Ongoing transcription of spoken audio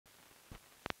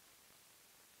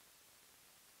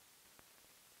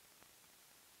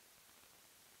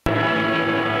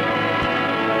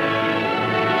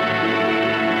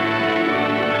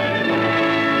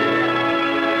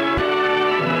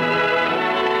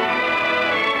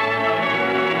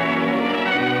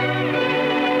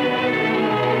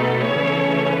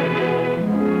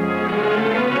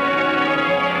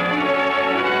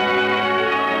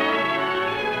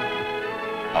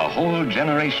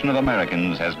generation of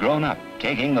Americans has grown up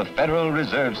taking the Federal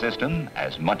Reserve System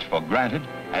as much for granted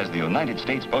as the United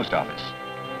States Post Office.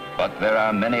 But there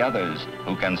are many others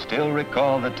who can still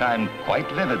recall the time quite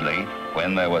vividly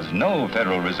when there was no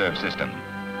Federal Reserve System,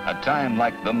 a time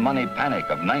like the money panic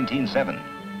of 1907.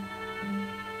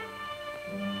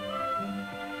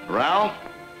 Ralph?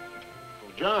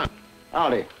 Well, John.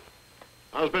 Howdy.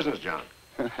 How's business, John?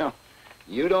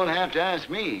 You don't have to ask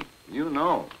me. You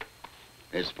know.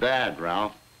 It's bad,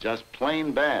 Ralph. Just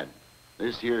plain bad.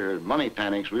 This here money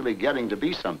panic's really getting to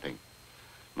be something.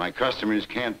 My customers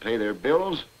can't pay their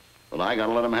bills, but I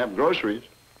gotta let them have groceries.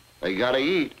 They gotta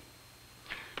eat.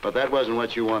 But that wasn't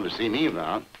what you wanted to see me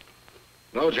about.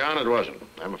 No, John, it wasn't.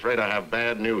 I'm afraid I have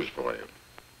bad news for you.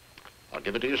 I'll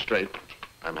give it to you straight.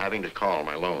 I'm having to call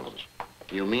my loans.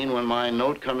 You mean when my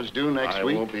note comes due next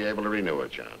week? I won't be able to renew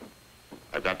it, John.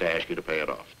 I've got to ask you to pay it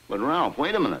off. But Ralph,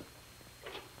 wait a minute.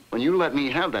 When you let me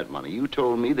have that money, you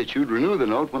told me that you'd renew the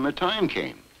note when the time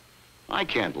came. I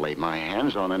can't lay my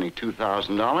hands on any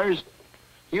 $2,000.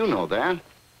 You know that.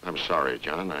 I'm sorry,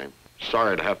 John. I'm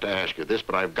sorry to have to ask you this,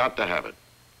 but I've got to have it.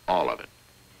 All of it.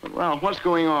 But Ralph, what's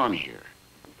going on here?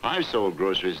 I've sold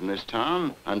groceries in this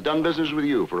town and done business with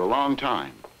you for a long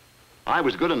time. I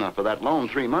was good enough for that loan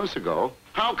 3 months ago.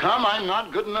 How come I'm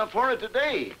not good enough for it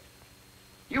today?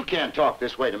 You can't talk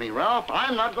this way to me, Ralph.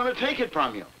 I'm not going to take it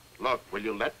from you. Look, will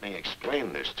you let me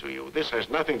explain this to you? This has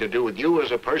nothing to do with you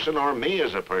as a person or me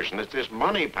as a person. It's this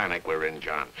money panic we're in,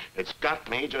 John. It's got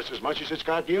me just as much as it's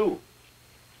got you.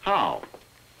 How?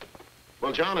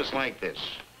 Well, John, it's like this.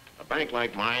 A bank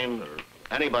like mine or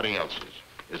anybody else's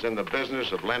is in the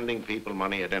business of lending people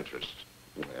money at interest.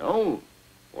 Well,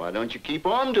 why don't you keep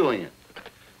on doing it?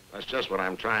 That's just what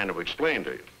I'm trying to explain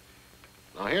to you.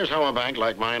 Now, here's how a bank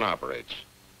like mine operates.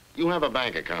 You have a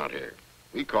bank account here.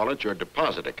 We call it your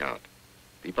deposit account.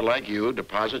 People like you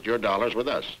deposit your dollars with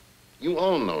us. You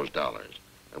own those dollars,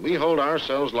 and we hold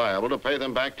ourselves liable to pay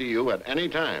them back to you at any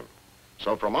time.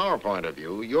 So from our point of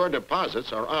view, your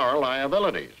deposits are our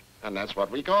liabilities, and that's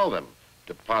what we call them,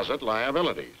 deposit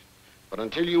liabilities. But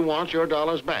until you want your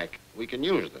dollars back, we can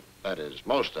use them, that is,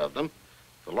 most of them.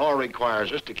 The law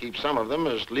requires us to keep some of them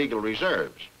as legal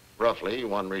reserves, roughly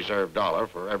one reserve dollar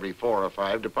for every 4 or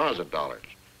 5 deposit dollars.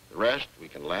 The rest we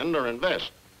can lend or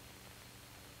invest.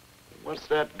 What's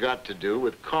that got to do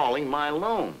with calling my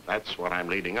loan? That's what I'm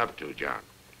leading up to, John.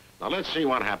 Now, let's see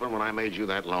what happened when I made you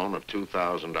that loan of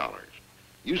 $2,000.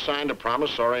 You signed a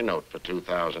promissory note for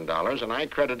 $2,000, and I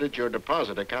credited your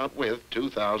deposit account with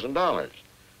 $2,000.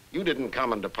 You didn't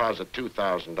come and deposit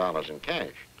 $2,000 in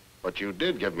cash, but you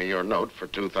did give me your note for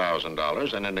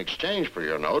 $2,000, and in exchange for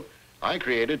your note, I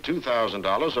created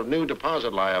 $2,000 of new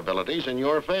deposit liabilities in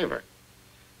your favor.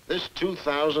 This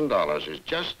 $2,000 is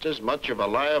just as much of a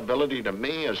liability to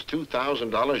me as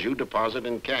 $2,000 you deposit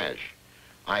in cash.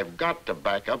 I've got to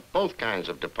back up both kinds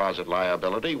of deposit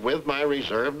liability with my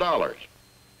reserve dollars.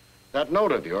 That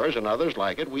note of yours and others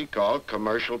like it we call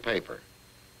commercial paper.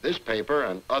 This paper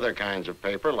and other kinds of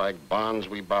paper like bonds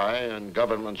we buy and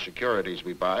government securities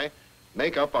we buy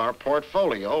make up our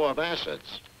portfolio of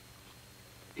assets.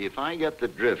 If I get the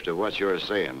drift of what you're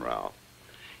saying, Ralph,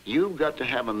 you've got to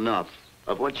have enough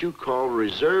of what you call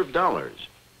reserve dollars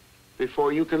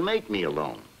before you can make me a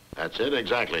loan. That's it,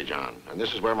 exactly, John. And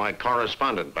this is where my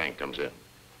correspondent bank comes in.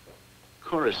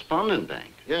 Correspondent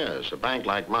bank? Yes, a bank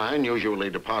like mine usually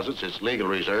deposits its legal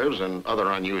reserves and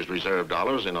other unused reserve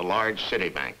dollars in a large city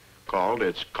bank called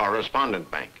its correspondent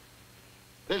bank.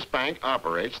 This bank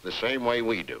operates the same way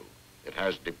we do. It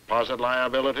has deposit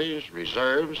liabilities,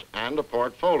 reserves, and a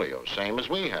portfolio, same as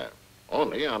we have,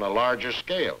 only on a larger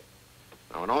scale.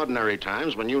 Now, in ordinary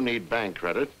times, when you need bank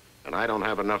credit, and I don't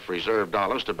have enough reserve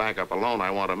dollars to back up a loan I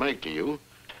want to make to you,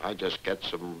 I just get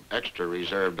some extra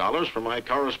reserve dollars from my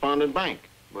correspondent bank.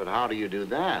 But how do you do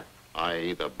that? I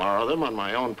either borrow them on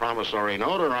my own promissory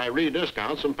note or I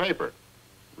rediscount some paper.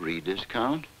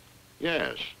 Rediscount?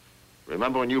 Yes.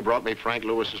 Remember when you brought me Frank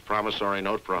Lewis's promissory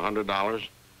note for $100?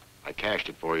 I cashed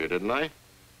it for you, didn't I?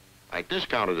 I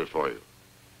discounted it for you.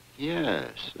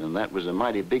 Yes, and that was a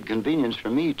mighty big convenience for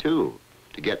me, too,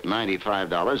 to get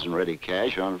 $95 in ready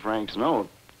cash on Frank's note,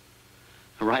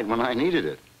 right when I needed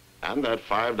it. And that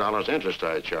 $5 interest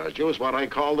I charged you is what I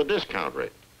call the discount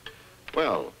rate.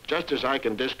 Well, just as I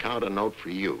can discount a note for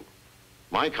you,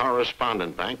 my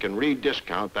correspondent bank can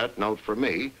rediscount that note for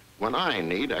me when I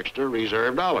need extra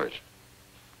reserve dollars.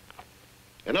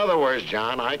 In other words,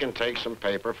 John, I can take some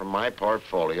paper from my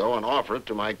portfolio and offer it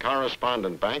to my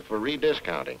correspondent bank for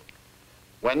rediscounting.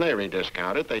 When they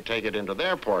rediscount it, they take it into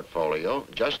their portfolio,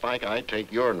 just like I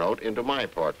take your note into my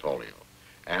portfolio.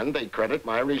 And they credit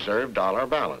my reserve dollar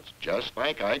balance, just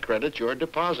like I credit your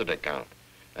deposit account.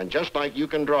 And just like you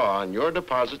can draw on your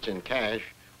deposits in cash,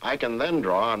 I can then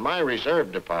draw on my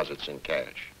reserve deposits in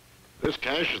cash. This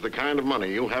cash is the kind of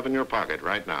money you have in your pocket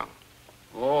right now.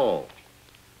 Oh,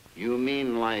 you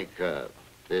mean like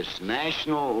this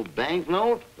national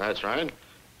banknote? That's right.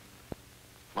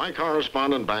 My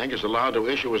correspondent bank is allowed to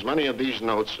issue as many of these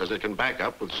notes as it can back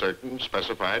up with certain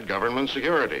specified government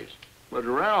securities. But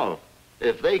Ralph,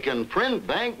 if they can print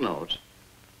banknotes,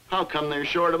 how come they're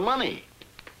short of money?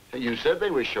 You said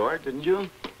they were short, didn't you?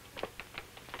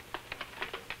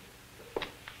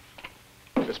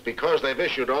 It's because they've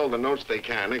issued all the notes they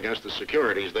can against the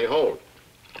securities they hold.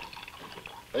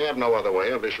 They have no other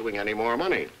way of issuing any more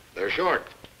money. They're short.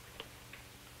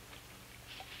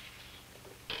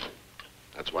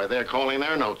 That's why they're calling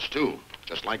their notes, too,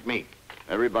 just like me.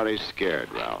 Everybody's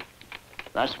scared, Ralph.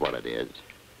 That's what it is.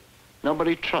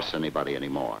 Nobody trusts anybody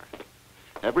anymore.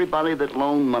 Everybody that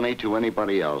loaned money to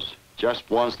anybody else just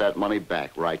wants that money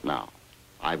back right now.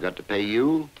 I've got to pay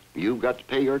you, you've got to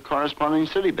pay your corresponding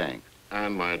Citibank.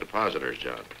 And my depositors,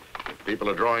 John. People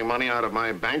are drawing money out of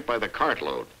my bank by the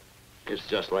cartload. It's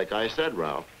just like I said,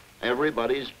 Ralph.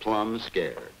 Everybody's plumb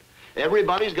scared.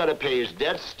 Everybody's got to pay his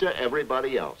debts to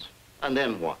everybody else. And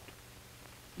then what?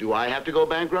 Do I have to go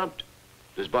bankrupt?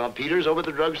 Does Bob Peters over at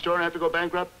the drugstore have to go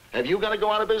bankrupt? Have you got to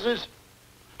go out of business?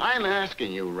 I'm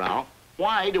asking you, Ralph,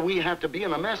 why do we have to be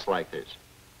in a mess like this?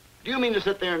 Do you mean to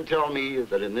sit there and tell me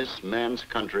that in this man's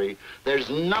country, there's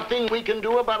nothing we can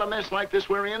do about a mess like this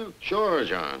we're in? Sure,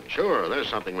 John, sure. There's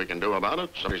something we can do about it.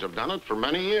 Some have done it for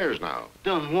many years now.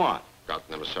 Done what?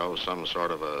 Gotten themselves some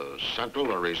sort of a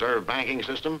central or reserve banking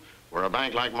system where a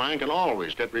bank like mine can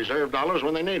always get reserve dollars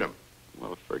when they need them.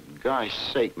 Well, for gosh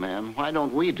sake, man, why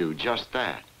don't we do just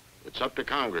that? It's up to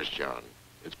Congress, John.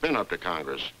 It's been up to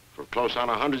Congress for close on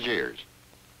 100 years.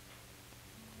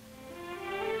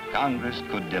 Congress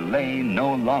could delay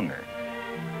no longer.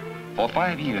 For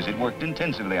 5 years, it worked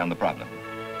intensively on the problem.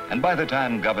 And by the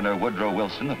time Governor Woodrow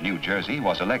Wilson of New Jersey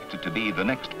was elected to be the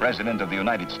next president of the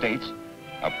United States,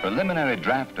 a preliminary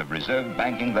draft of reserve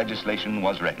banking legislation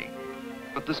was ready.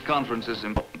 But this conference is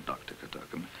important, Dr.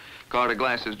 Caturcum. Carter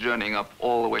Glass is journeying up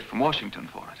all the way from Washington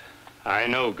for it. I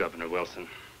know, Governor Wilson.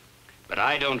 But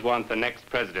I don't want the next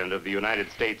president of the United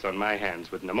States on my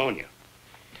hands with pneumonia.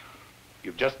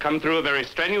 You've just come through a very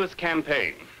strenuous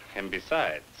campaign. And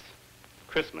besides,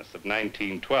 Christmas of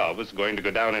 1912 is going to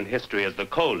go down in history as the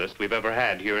coldest we've ever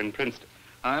had here in Princeton.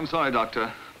 I'm sorry,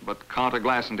 Doctor, but Carter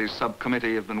Glass and his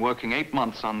subcommittee have been working 8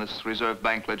 months on this Reserve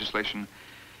Bank legislation.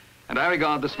 And I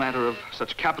regard this matter of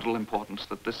such capital importance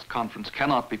that this conference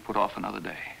cannot be put off another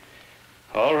day.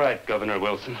 All right, Governor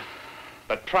Wilson.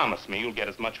 But promise me you'll get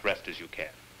as much rest as you can.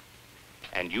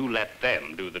 And you let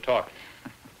them do the talking.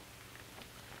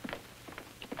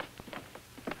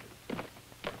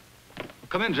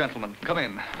 Come in, gentlemen, come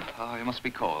in. Oh, you must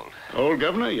be cold. Old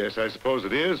Governor? Yes, I suppose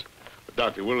it is. But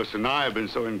Dr. Willis and I have been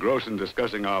so engrossed in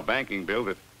discussing our banking bill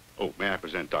that... Oh, may I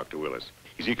present Dr. Willis?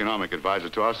 He's economic advisor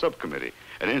to our subcommittee,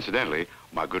 and incidentally,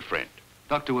 my good friend.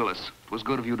 Dr. Willis, it was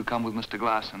good of you to come with Mr.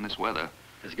 Glass in this weather.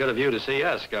 It's good of you to see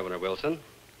us, Governor Wilson.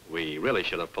 We really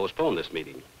should have postponed this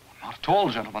meeting. Not at all,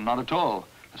 gentlemen, not at all.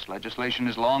 This legislation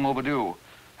is long overdue,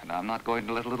 and I'm not going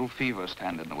to let a little fever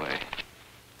stand in the way.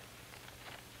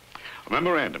 A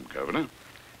memorandum, Governor,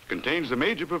 contains the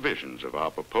major provisions of our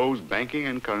proposed banking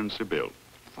and currency bill.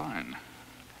 Fine.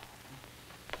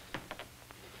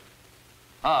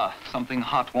 Ah, something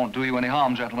hot won't do you any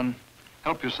harm, gentlemen.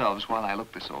 Help yourselves while I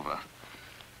look this over.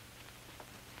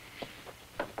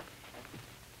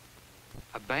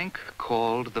 A bank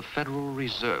called the Federal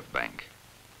Reserve Bank.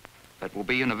 That will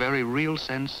be, in a very real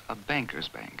sense, a banker's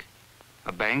bank.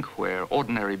 A bank where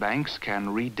ordinary banks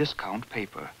can rediscount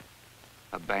paper.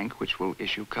 A bank which will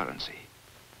issue currency.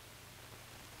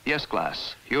 Yes,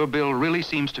 Glass, your bill really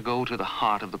seems to go to the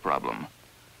heart of the problem.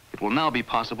 It will now be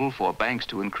possible for banks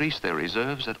to increase their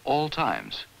reserves at all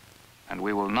times. And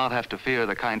we will not have to fear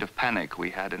the kind of panic we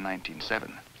had in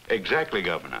 1907. Exactly,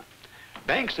 Governor.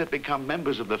 Banks that become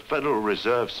members of the Federal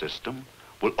Reserve System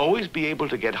will always be able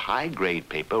to get high-grade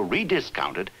paper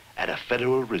rediscounted at a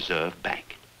Federal Reserve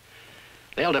Bank.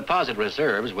 They'll deposit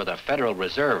reserves with a Federal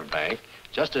Reserve Bank,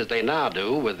 just as they now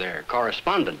do with their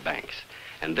correspondent banks.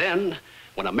 And then,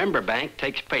 when a member bank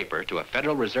takes paper to a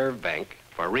Federal Reserve Bank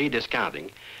for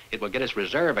rediscounting, it will get its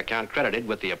reserve account credited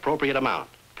with the appropriate amount,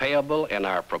 payable in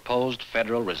our proposed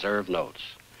Federal Reserve notes.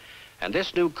 And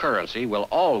this new currency will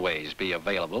always be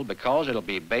available because it'll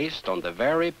be based on the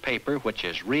very paper which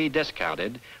is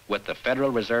rediscounted with the Federal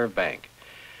Reserve Bank.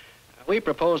 We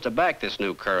propose to back this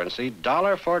new currency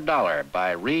dollar for dollar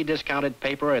by rediscounted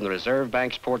paper in the Reserve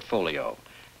Bank's portfolio,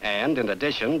 and in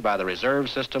addition by the Reserve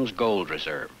System's gold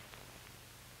reserve.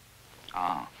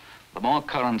 The more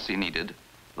currency needed,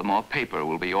 the more paper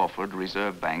will be offered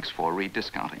reserve banks for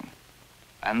rediscounting.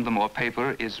 And the more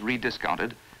paper is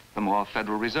rediscounted, the more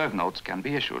Federal Reserve notes can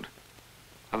be issued.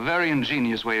 A very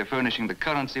ingenious way of furnishing the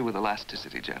currency with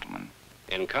elasticity, gentlemen.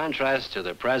 In contrast to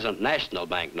the present national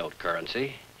banknote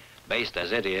currency, based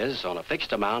as it is on a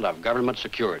fixed amount of government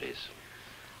securities.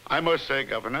 I must say,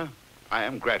 Governor, I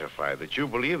am gratified that you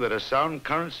believe that a sound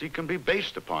currency can be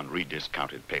based upon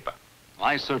rediscounted paper.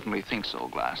 I certainly think so,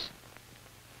 Glass.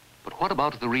 But what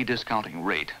about the rediscounting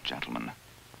rate, gentlemen?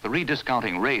 The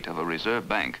rediscounting rate of a reserve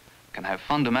bank can have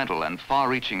fundamental and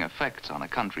far-reaching effects on a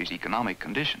country's economic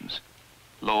conditions.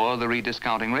 Lower the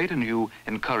rediscounting rate and you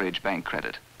encourage bank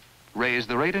credit. Raise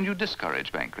the rate and you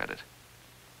discourage bank credit.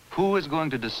 Who is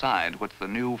going to decide what the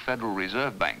new Federal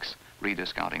Reserve Bank's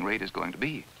rediscounting rate is going to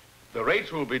be? The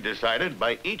rates will be decided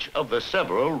by each of the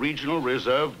several regional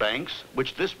reserve banks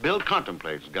which this bill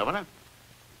contemplates, Governor.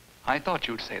 I thought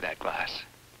you'd say that, Glass.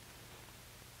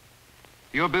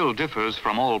 Your bill differs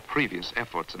from all previous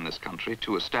efforts in this country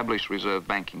to establish reserve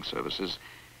banking services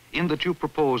in that you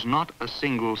propose not a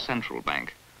single central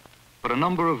bank, but a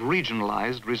number of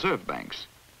regionalized reserve banks,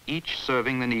 each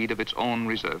serving the need of its own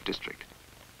reserve district.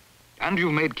 And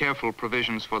you've made careful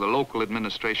provisions for the local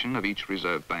administration of each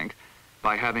reserve bank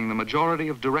by having the majority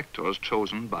of directors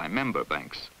chosen by member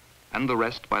banks and the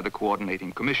rest by the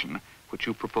coordinating commission which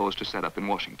you propose to set up in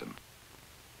Washington.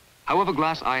 However,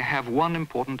 Glass, I have one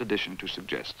important addition to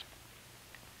suggest.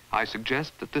 I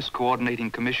suggest that this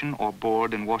coordinating commission or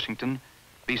board in Washington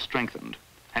be strengthened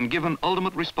and given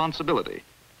ultimate responsibility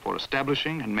for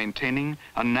establishing and maintaining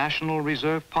a national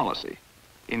reserve policy,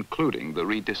 including the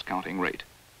rediscounting rate.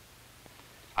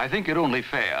 I think it only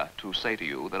fair to say to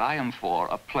you that I am for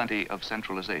a plenty of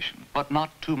centralization, but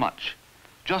not too much.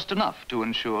 Just enough to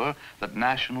ensure that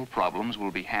national problems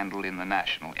will be handled in the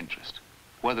national interest,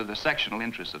 whether the sectional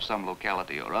interests of some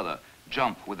locality or other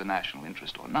jump with the national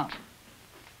interest or not.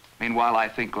 Meanwhile, I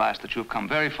think, Glass, that you've come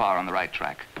very far on the right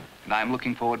track, and I'm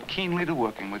looking forward keenly to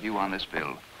working with you on this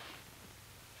bill.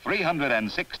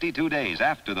 362 days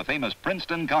after the famous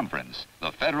Princeton Conference,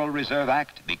 the Federal Reserve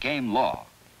Act became law.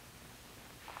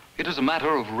 It is a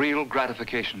matter of real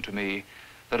gratification to me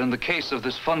that in the case of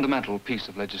this fundamental piece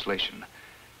of legislation,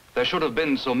 there should have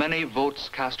been so many votes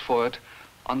cast for it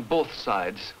on both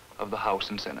sides of the House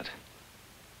and Senate.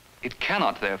 It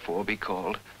cannot, therefore, be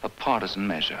called a partisan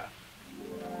measure.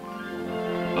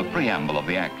 The preamble of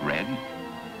the act read,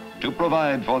 to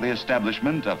provide for the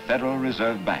establishment of Federal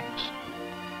Reserve banks,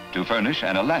 to furnish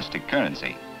an elastic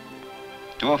currency,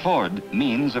 to afford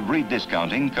means of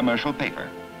rediscounting commercial paper,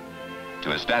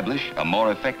 to establish a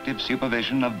more effective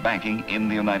supervision of banking in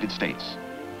the United States.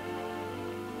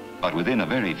 But within a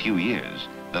very few years,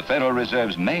 the Federal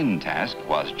Reserve's main task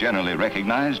was generally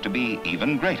recognized to be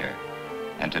even greater.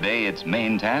 And today its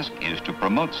main task is to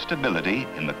promote stability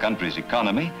in the country's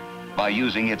economy by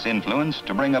using its influence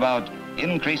to bring about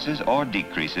increases or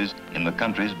decreases in the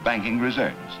country's banking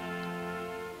reserves.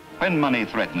 When money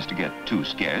threatens to get too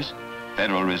scarce,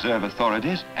 Federal Reserve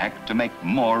authorities act to make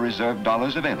more reserve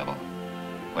dollars available.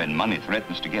 When money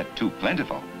threatens to get too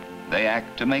plentiful, they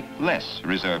act to make less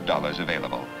reserve dollars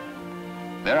available.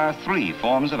 There are three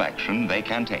forms of action they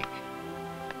can take.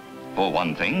 For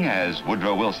one thing, as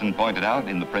Woodrow Wilson pointed out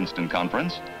in the Princeton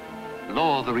Conference,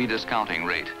 lower the rediscounting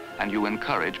rate and you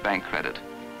encourage bank credit.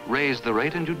 Raise the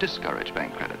rate and you discourage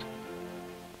bank credit.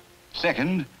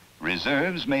 Second,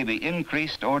 reserves may be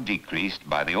increased or decreased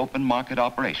by the open market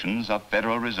operations of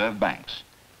Federal Reserve banks.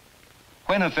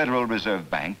 When a Federal Reserve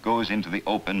Bank goes into the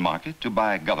open market to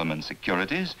buy government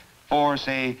securities for,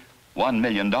 say, $1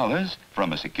 million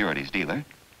from a securities dealer,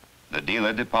 the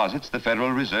dealer deposits the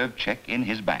Federal Reserve check in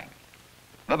his bank.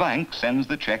 The bank sends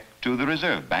the check to the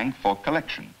Reserve Bank for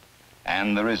collection,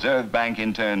 and the Reserve Bank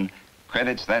in turn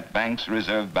credits that bank's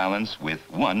reserve balance with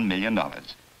 $1 million.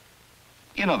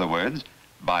 In other words,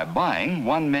 by buying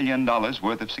 $1 million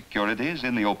worth of securities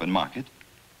in the open market,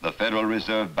 the Federal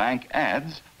Reserve Bank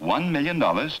adds $1 million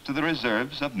to the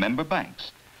reserves of member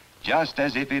banks, just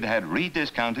as if it had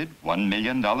rediscounted $1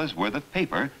 million worth of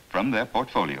paper from their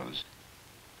portfolios.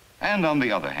 And on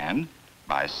the other hand,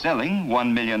 by selling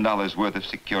 $1 million worth of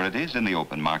securities in the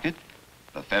open market,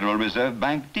 the Federal Reserve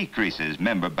Bank decreases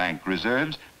member bank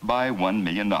reserves by $1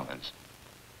 million.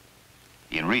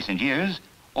 In recent years,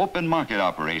 open market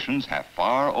operations have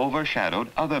far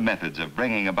overshadowed other methods of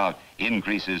bringing about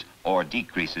increases or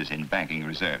decreases in banking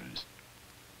reserves.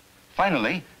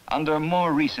 Finally, under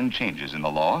more recent changes in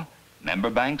the law, member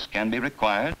banks can be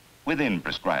required, within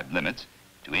prescribed limits,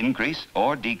 to increase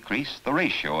or decrease the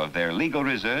ratio of their legal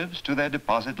reserves to their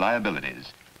deposit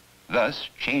liabilities, thus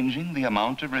changing the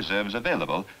amount of reserves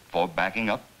available for backing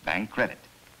up bank credit.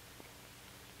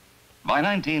 By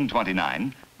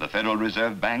 1929, the Federal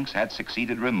Reserve banks had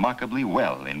succeeded remarkably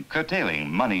well in curtailing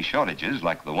money shortages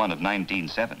like the one of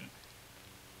 1907.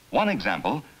 One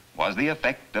example was the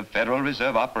effect of Federal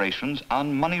Reserve operations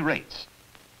on money rates.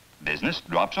 Business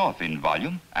drops off in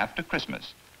volume after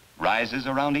Christmas, rises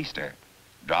around Easter,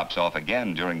 drops off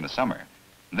again during the summer,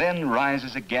 then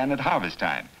rises again at harvest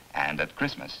time and at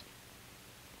Christmas.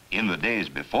 In the days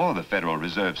before the Federal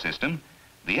Reserve System,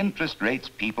 the interest rates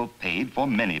people paid for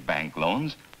many bank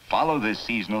loans follow this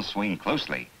seasonal swing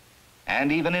closely. And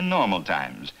even in normal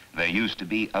times, there used to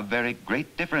be a very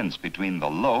great difference between the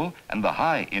low and the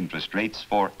high interest rates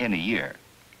for any year.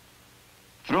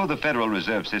 Through the Federal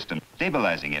Reserve System's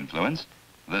stabilizing influence,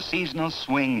 the seasonal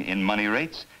swing in money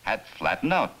rates had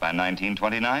flattened out by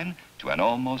 1929 to an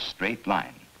almost straight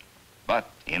line. But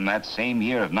in that same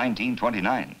year of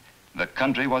 1929, the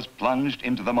country was plunged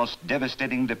into the most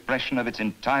devastating depression of its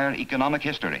entire economic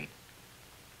history.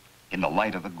 In the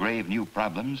light of the grave new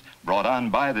problems brought on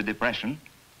by the Depression,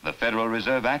 the Federal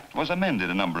Reserve Act was amended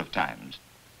a number of times.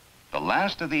 The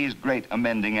last of these great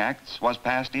amending acts was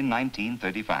passed in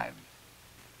 1935.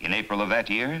 In April of that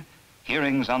year,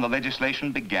 hearings on the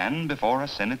legislation began before a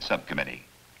Senate subcommittee.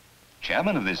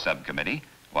 Chairman of this subcommittee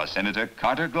was Senator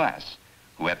Carter Glass,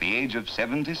 who at the age of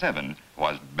 77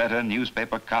 was better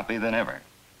newspaper copy than ever.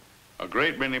 A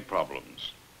great many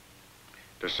problems.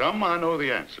 To some, I know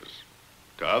the answers.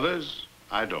 To others,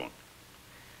 I don't.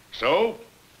 So,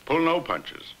 pull no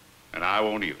punches, and I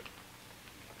won't either.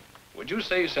 Would you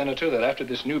say, Senator, that after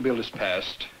this new bill is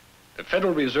passed, the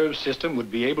Federal Reserve System would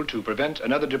be able to prevent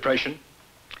another depression?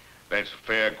 That's a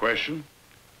fair question,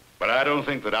 but I don't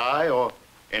think that I or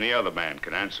any other man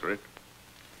can answer it.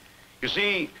 You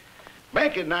see,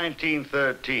 back in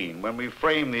 1913, when we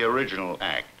framed the original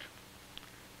act,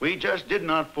 we just did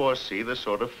not foresee the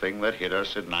sort of thing that hit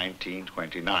us in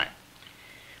 1929.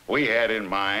 We had in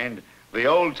mind the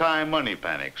old-time money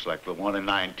panics like the one in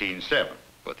 1907.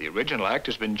 But the original act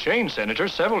has been changed, Senator,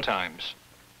 several times.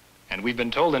 And we've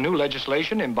been told the new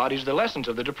legislation embodies the lessons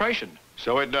of the Depression.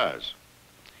 So it does.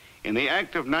 In the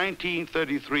Act of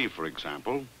 1933, for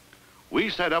example, we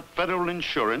set up federal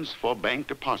insurance for bank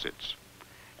deposits.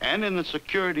 And in the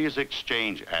Securities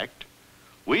Exchange Act,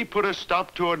 we put a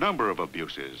stop to a number of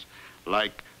abuses,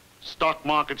 like stock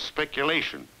market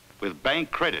speculation with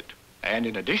bank credit. And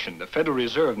in addition, the Federal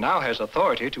Reserve now has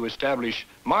authority to establish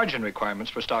margin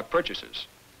requirements for stock purchases.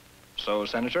 So,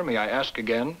 Senator, may I ask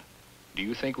again, do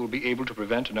you think we'll be able to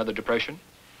prevent another depression?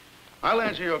 I'll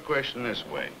answer your question this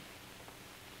way.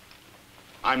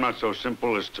 I'm not so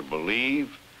simple as to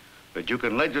believe that you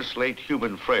can legislate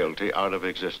human frailty out of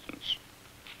existence.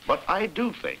 But I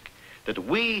do think that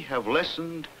we have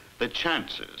lessened the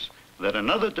chances that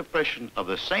another depression of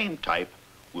the same type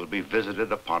will be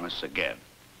visited upon us again.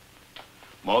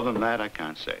 More than that, I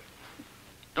can't say.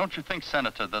 Don't you think,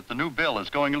 Senator, that the new bill is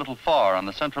going a little far on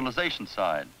the centralization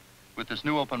side with this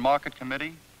new open market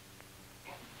committee?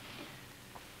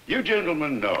 You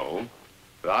gentlemen know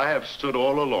that I have stood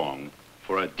all along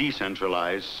for a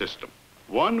decentralized system,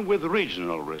 one with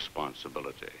regional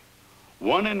responsibility,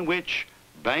 one in which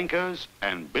bankers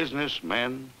and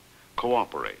businessmen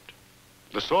cooperate,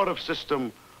 the sort of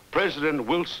system President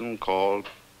Wilson called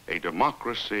a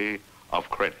democracy of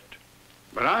credit.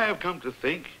 But I have come to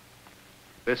think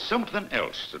that something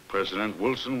else that President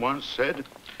Wilson once said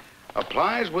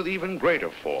applies with even greater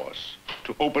force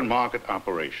to open market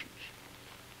operations.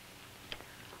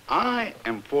 I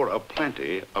am for a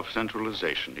plenty of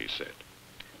centralization, he said,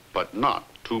 but not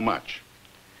too much.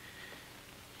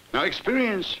 Now,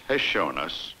 experience has shown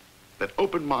us that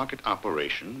open market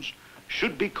operations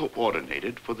should be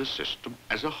coordinated for the system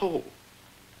as a whole.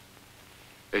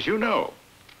 As you know,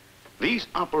 these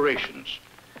operations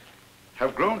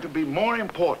have grown to be more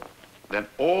important than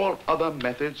all other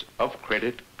methods of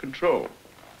credit control,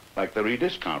 like the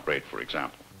rediscount rate, for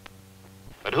example.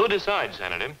 But who decides,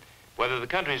 Senator, whether the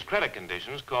country's credit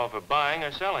conditions call for buying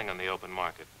or selling on the open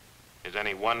market? Is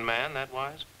any one man that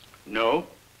wise? No,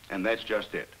 and that's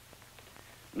just it.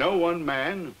 No one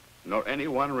man, nor any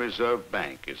one reserve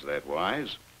bank is that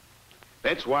wise.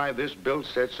 That's why this bill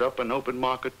sets up an open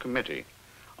market committee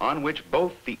on which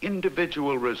both the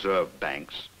individual reserve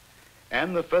banks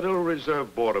and the Federal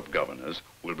Reserve Board of Governors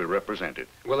will be represented.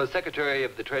 Will the Secretary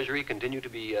of the Treasury continue to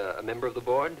be a member of the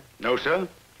board? No, sir,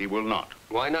 he will not.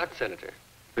 Why not, Senator?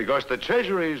 Because the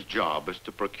Treasury's job is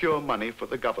to procure money for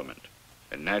the government.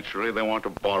 And naturally, they want to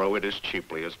borrow it as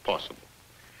cheaply as possible.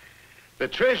 The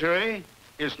Treasury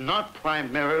is not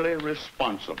primarily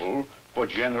responsible for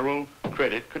general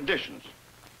credit conditions.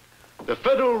 The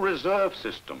Federal Reserve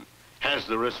System has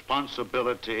the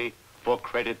responsibility for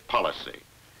credit policy,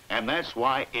 and that's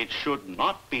why it should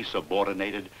not be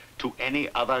subordinated to any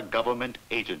other government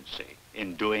agency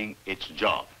in doing its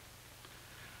job.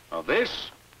 Of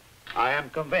this, I am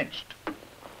convinced,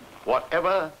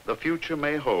 whatever the future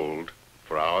may hold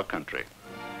for our country.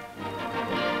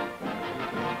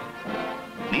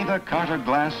 Neither Carter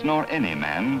Glass nor any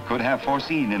man could have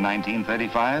foreseen in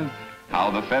 1935 how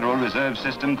the Federal Reserve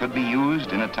System could be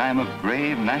used in a time of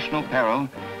grave national peril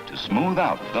to smooth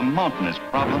out the mountainous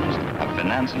problems of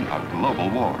financing a global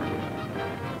war.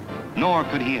 Nor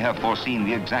could he have foreseen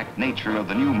the exact nature of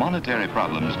the new monetary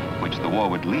problems which the war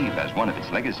would leave as one of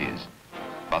its legacies.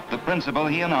 But the principle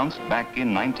he announced back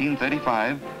in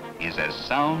 1935 is as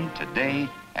sound today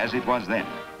as it was then.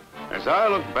 As I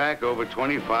look back over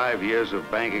 25 years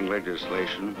of banking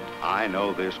legislation, I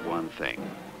know this one thing.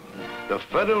 The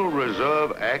Federal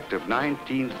Reserve Act of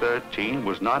 1913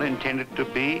 was not intended to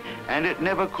be, and it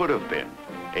never could have been,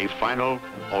 a final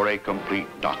or a complete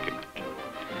document.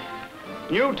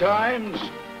 New times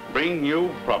bring new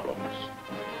problems,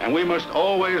 and we must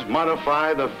always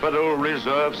modify the Federal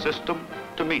Reserve System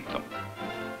to meet them.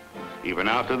 Even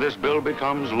after this bill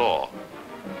becomes law,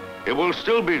 it will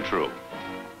still be true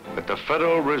that the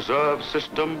Federal Reserve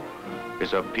System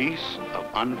is a piece of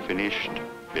unfinished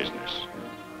business.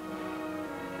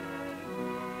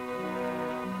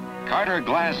 Carter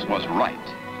Glass was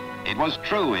right. It was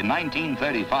true in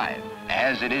 1935,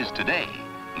 as it is today,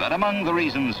 that among the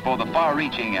reasons for the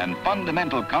far-reaching and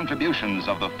fundamental contributions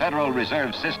of the Federal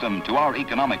Reserve System to our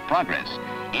economic progress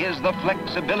is the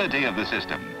flexibility of the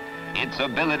system, its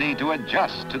ability to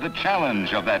adjust to the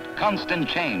challenge of that constant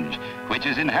change which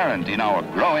is inherent in our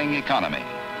growing economy.